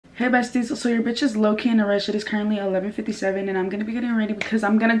Hey besties, so your bitch is low-key in a rush. It is currently 11:57 and I'm gonna be getting ready because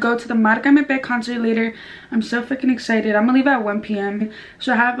I'm gonna go to the Marca concert later. I'm so fucking excited. I'm gonna leave at 1 p.m.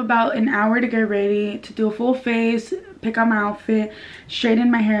 so I have about an hour to get ready, to do a full face, pick out my outfit, straighten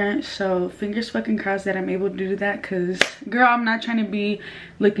my hair. So fingers fucking crossed that I'm able to do that, because girl, I'm not trying to be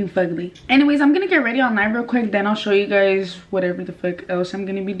looking fugly. Anyways, I'm gonna get ready online real quick, then I'll show you guys whatever the fuck else I'm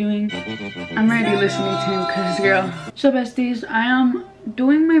gonna be doing. I'm already listening to him because girl. So besties, I am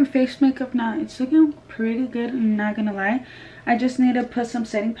doing my face makeup now. It's looking pretty good, I'm not gonna lie. I just need to put some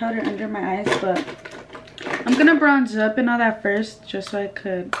setting powder under my eyes, but I'm gonna bronze up and all that first, just so I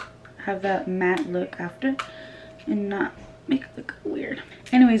could have that matte look after and not make it look weird.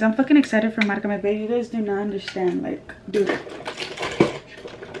 Anyways, I'm fucking excited for Marca. You guys do not understand, like, dude, I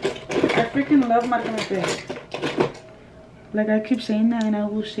freaking love Marca. Like, I keep saying that and I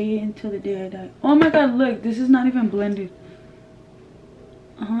will say it until the day I die. Oh my god, look, this is not even blended.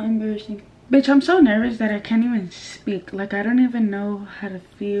 Oh, embarrassing. Bitch, I'm so nervous that I can't even speak. Like, I don't even know how to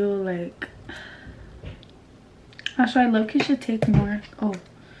feel. Like, actually, I low-key should take more. Oh,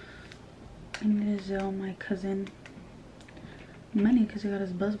 I need to sell my cousin money because he got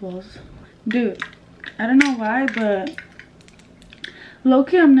his buzz balls. Dude, I don't know why, but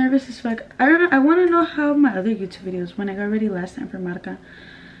low-key I'm nervous as fuck. I want to know how my other YouTube videos when I got ready last time for Marca.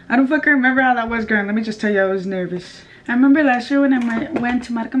 I don't fucking remember how that was, girl. Let me just tell you, I was nervous. I remember last year when I went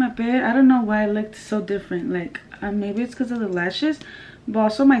to Marca, I don't know why I looked so different. Like, maybe it's because of the lashes, but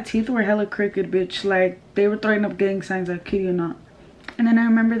also my teeth were hella crooked, bitch. Like, they were throwing up gang signs, I kid you not. And then I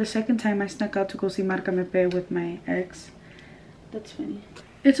remember the second time I snuck out to go see Marca with my ex. That's funny.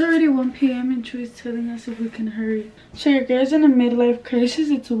 It's already 1 p.m. and Troy's telling us if we can hurry. So your girl's in a midlife crisis.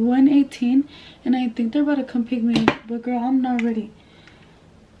 It's 1:18 and I think they're about to come pick me up. But girl, I'm not ready.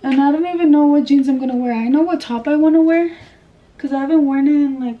 And I don't even know what jeans I'm gonna wear. I know what top I want to wear, because I haven't worn it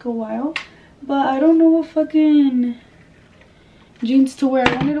in like a while. But I don't know what fucking jeans to wear.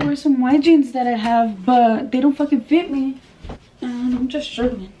 I wanted to wear some white jeans that I have, but they don't fucking fit me. And I'm just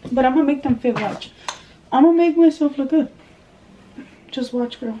struggling. But I'm gonna make them fit, watch. I'm gonna make myself look good. Just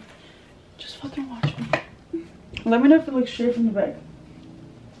watch, girl. Just fucking watch me. Let me know if it looks straight from the back.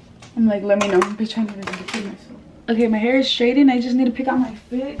 I'm like, let me know. Bitch, I need to get myself. Okay, my hair is straightened. I just need to pick out my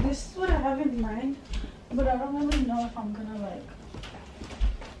fit. This is what I have in mind, but I don't really know if I'm gonna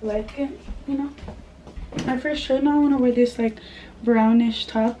like it, you know. My first shirt now, I want to wear this like brownish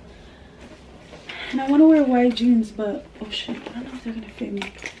top, and I want to wear white jeans, but oh shit, I don't know if they're gonna fit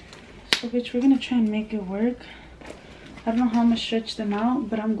me. So bitch, we're gonna try and make it work. I don't know how I'm gonna stretch them out,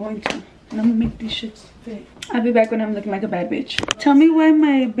 but I'm going to, and I'm gonna make these shits fit. I'll be back when I'm looking like a bad bitch. Tell me why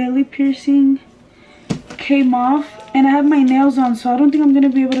my belly piercing came off and I have my nails on, so I don't think I'm gonna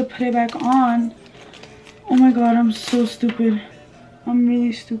be able to put it back on. Oh my god, I'm so stupid. I'm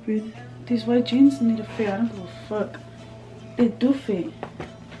really stupid. These white jeans need to fit. I don't give a fuck. They do fit.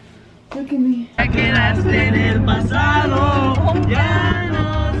 Look at me.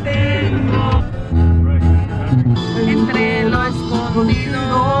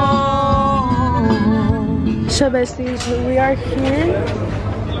 So besties, we are here.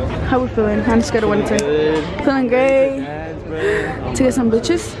 How we feeling? I'm scared of winter. Feeling great. To get some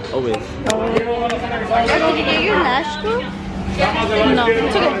bitches? Always. Oh. Did you get your lash glue? No,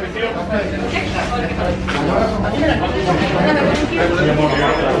 it's okay.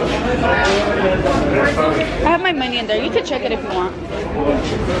 I have my money in there. You can check it if you want.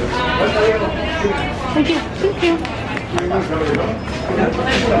 Thank you. Thank you.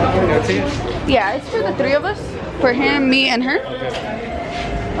 Yeah, it's for the three of us. For him, me, and her.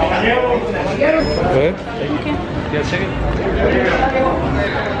 Good. Thank you. Yeah, check it.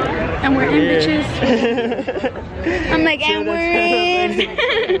 And we're in, bitches. I'm like, and we're in.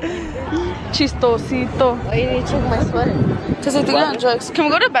 Chistosito. Oh, you need to check my sweater. Because I think I'm on drugs. Can we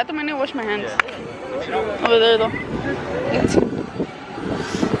go to the bathroom? I need to wash my hands. Over there, though.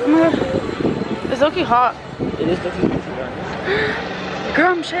 Oh my god. It's okay hot. It is definitely hot.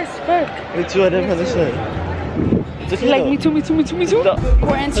 Girl, I'm shy as fuck. Me too, I didn't understand. Like, me too.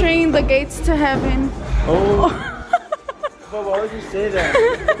 We're entering the gates to heaven. Oh. But why would you say that?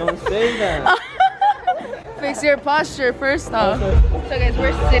 Don't say that. Fix your posture first off. So guys,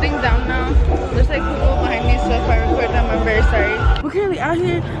 we're sitting down now. There's like people behind me, so if I record them, I'm very sorry. We're currently out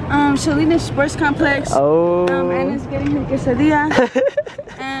here, Shalina's Sports Complex. Oh. Anna's getting her quesadilla.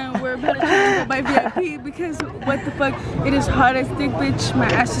 And we're about to try and go by VIP because what the fuck? It is hot as thick, bitch. My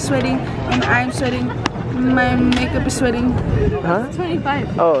ass is sweating and I'm sweating. My makeup is sweating. Huh?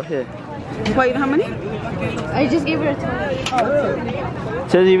 25. Oh, here. Wait, how many? I just gave her a 20.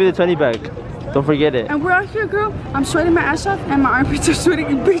 Tell you give me the 20 back. Don't forget it. And we're out here, girl. I'm sweating my ass off and my armpits are sweating.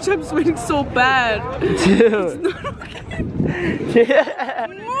 And bitch, I'm sweating so bad. Dude. Yeah.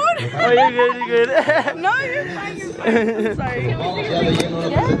 Oh, you're good, you're good. No, you're fine, you're fine. I'm sorry. Can we take a picture?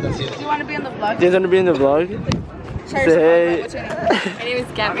 Yeah? Do you want to be in the vlog? Do you want to be in the vlog? Say hey. what's your name? My name is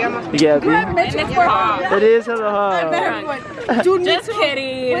Gabby. Gabby. It is a hot. Dude, just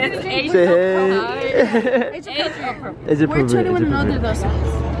kidding. It's age Say hey. Is it we're 21 and older though, so.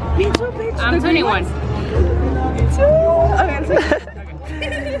 Me too, bitch. I'm 21. Okay,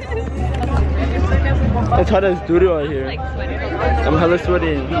 It's hot as doodle out here. I'm hella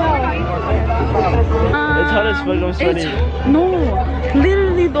sweating. It's hot as fuck, I'm sweating. No,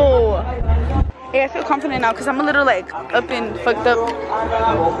 literally though. Hey, I feel confident now because I'm a little like up and fucked up.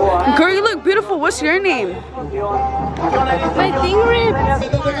 Girl, you look beautiful. What's your name? My thing ripped.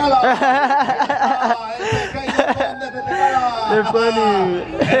 They're funny.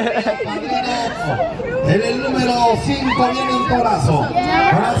 En el número 5 viene un corazo.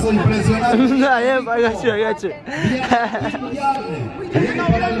 Corazo impresionante. Yeah, I got you, I got you. Viene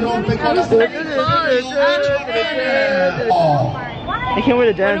para el rompecorazón. I can't wait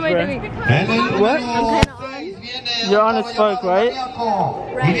to dance, bro. En el What? número 6 viene You're on as fuck, right?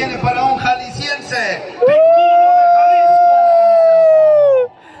 Y viene para un jalisciense.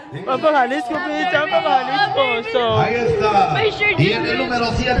 I'm from Jalisco, bitch. I'm from Jalisco, so. Ahí está. Y en el número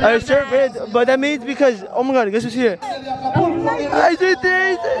 7. I sure did, but that means because, oh my god, guess who's here? I did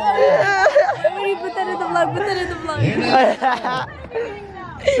this. Put that in the vlog. Put that in the vlog.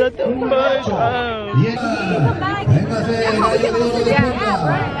 Shut the fuck up.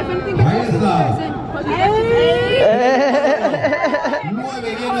 Ahí está. 9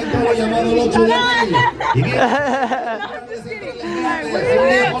 viene el toro llamado el 8 de abril. Y viene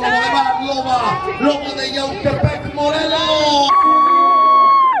Lobo de Yautepec, Morelos.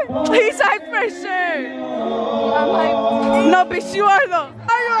 He's hyped for sure. I'm hyped. No, bitch, you are though.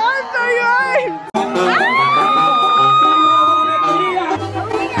 Are you hyped? Are you hyped?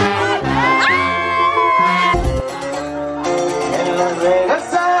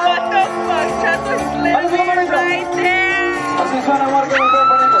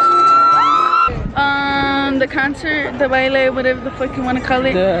 The concert, the baile, whatever the fuck you want to call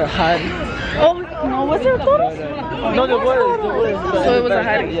it. The hot. Oh, no, was it todos? No, there was. So it was a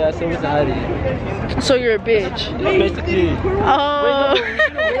hottie. Yeah, so it was a hottie. So you're a bitch. Basically. Oh.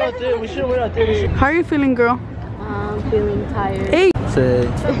 We should wait out there. How are you feeling, girl? I'm feeling tired. Say.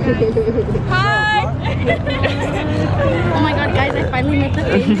 Hey. Hi! Oh my god, guys, I finally met the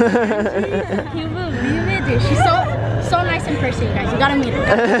face. Can you believe it? Dude, she's so nice in person, you guys. You gotta meet her.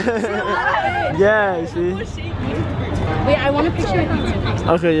 Yeah, see? Wait, I want a picture with you too.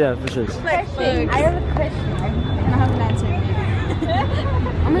 Okay, yeah, for sure. I have a question. I don't have an answer.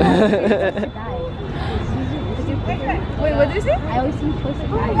 Oh my god, Wait, what did you say? I always see you posting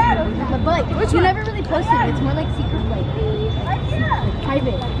but you never really post it. It's more like secret, like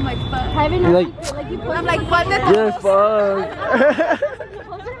private. I'm like, fuck. Private, not Like- secret. Like you post I'm like, what the Yeah, fuck. You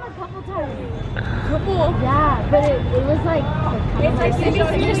posted it a couple times. Couple. Yeah, but it was like yeah,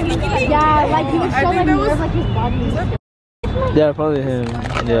 like he would show like more of like his body. Yeah, probably him.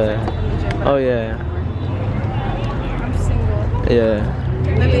 Yeah. Oh, yeah. I'm single. Yeah.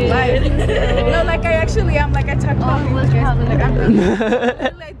 Living life. No, like I actually am. Like I talk about things, guys. Like I'm really,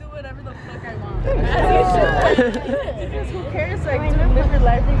 I do whatever the fuck I want. Because who cares? Like, dude, live your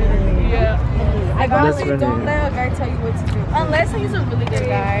life, literally. Yeah. Like honestly, funny. don't let a guy tell you what to do. Unless he's a really good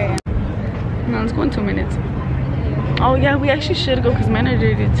guy. No, let's go in 2 minutes. Oh yeah, we actually should go because men are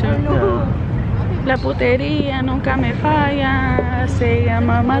dirty too. La putería nunca me falla. Se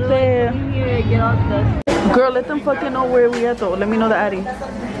llama Mateo. Girl, let them fucking know where we at though. Let me know the Addy.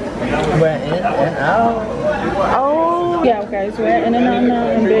 We're in and out. Oh. Yeah, guys, we're at In-N-Out now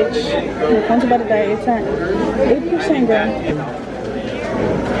and bitch. The phone's about to die. It's at 8%, girl.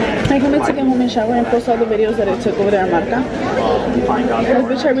 I'm gonna take it home and shower and post all the videos that I took over there in Marca. Because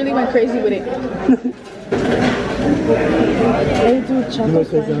bitch, I really went crazy with it. Hey, dude, chocolate.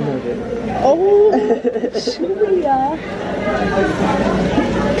 Oh, Julia.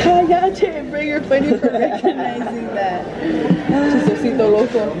 Cállate, bring your funny for recognizing that. Chistosito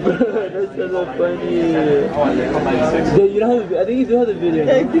loco. That's so funny. Dude, you don't have, I think you do have the video. I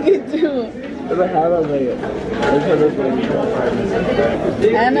think I do. If I have, I'm like, that's so funny.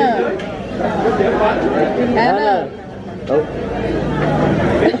 Anna. Anna. Oh.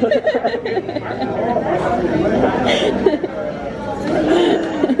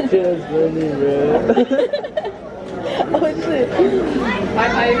 Shit, that's funny, bro. Oh shit. I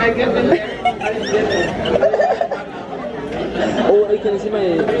get it. Oh, hey, can you see my,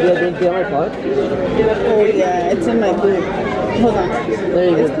 do you have my pod? Oh yeah, it's in my boot. Hold on. There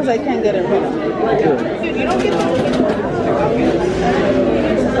you It's go. because I can't get it right. Okay. Dude, you don't get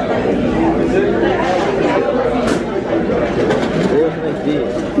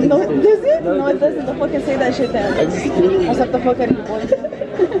No, does it? No, it doesn't. Don't fucking say that shit then. I'll have to fuck out of your boy.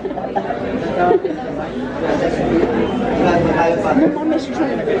 No, mom, it's true.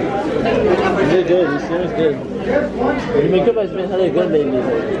 You're good. You seem good. Your makeup has been hella good lately.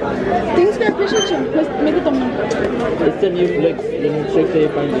 Things que appreciate you. Let's make it también. It's the new flick, the new trick that you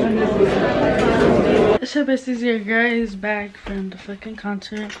find. So besties, your girl is back from the fucking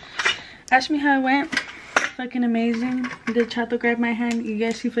concert. Ask me how it went. Fucking amazing. Did Chato grab my hand?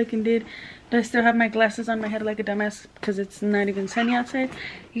 Yes, he fucking did. Do I still have my glasses on my head like a dumbass because it's not even sunny outside?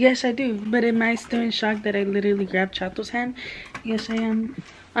 Yes, I do. But am I still in shock that I literally grabbed Chato's hand? Yes, I am.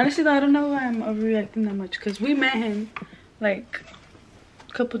 Honestly though, I don't know why I'm overreacting that much because we met him like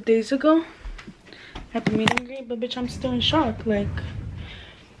a couple days ago at the meet and greet, but bitch, I'm still in shock. Like,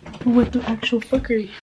 what the actual fuckery?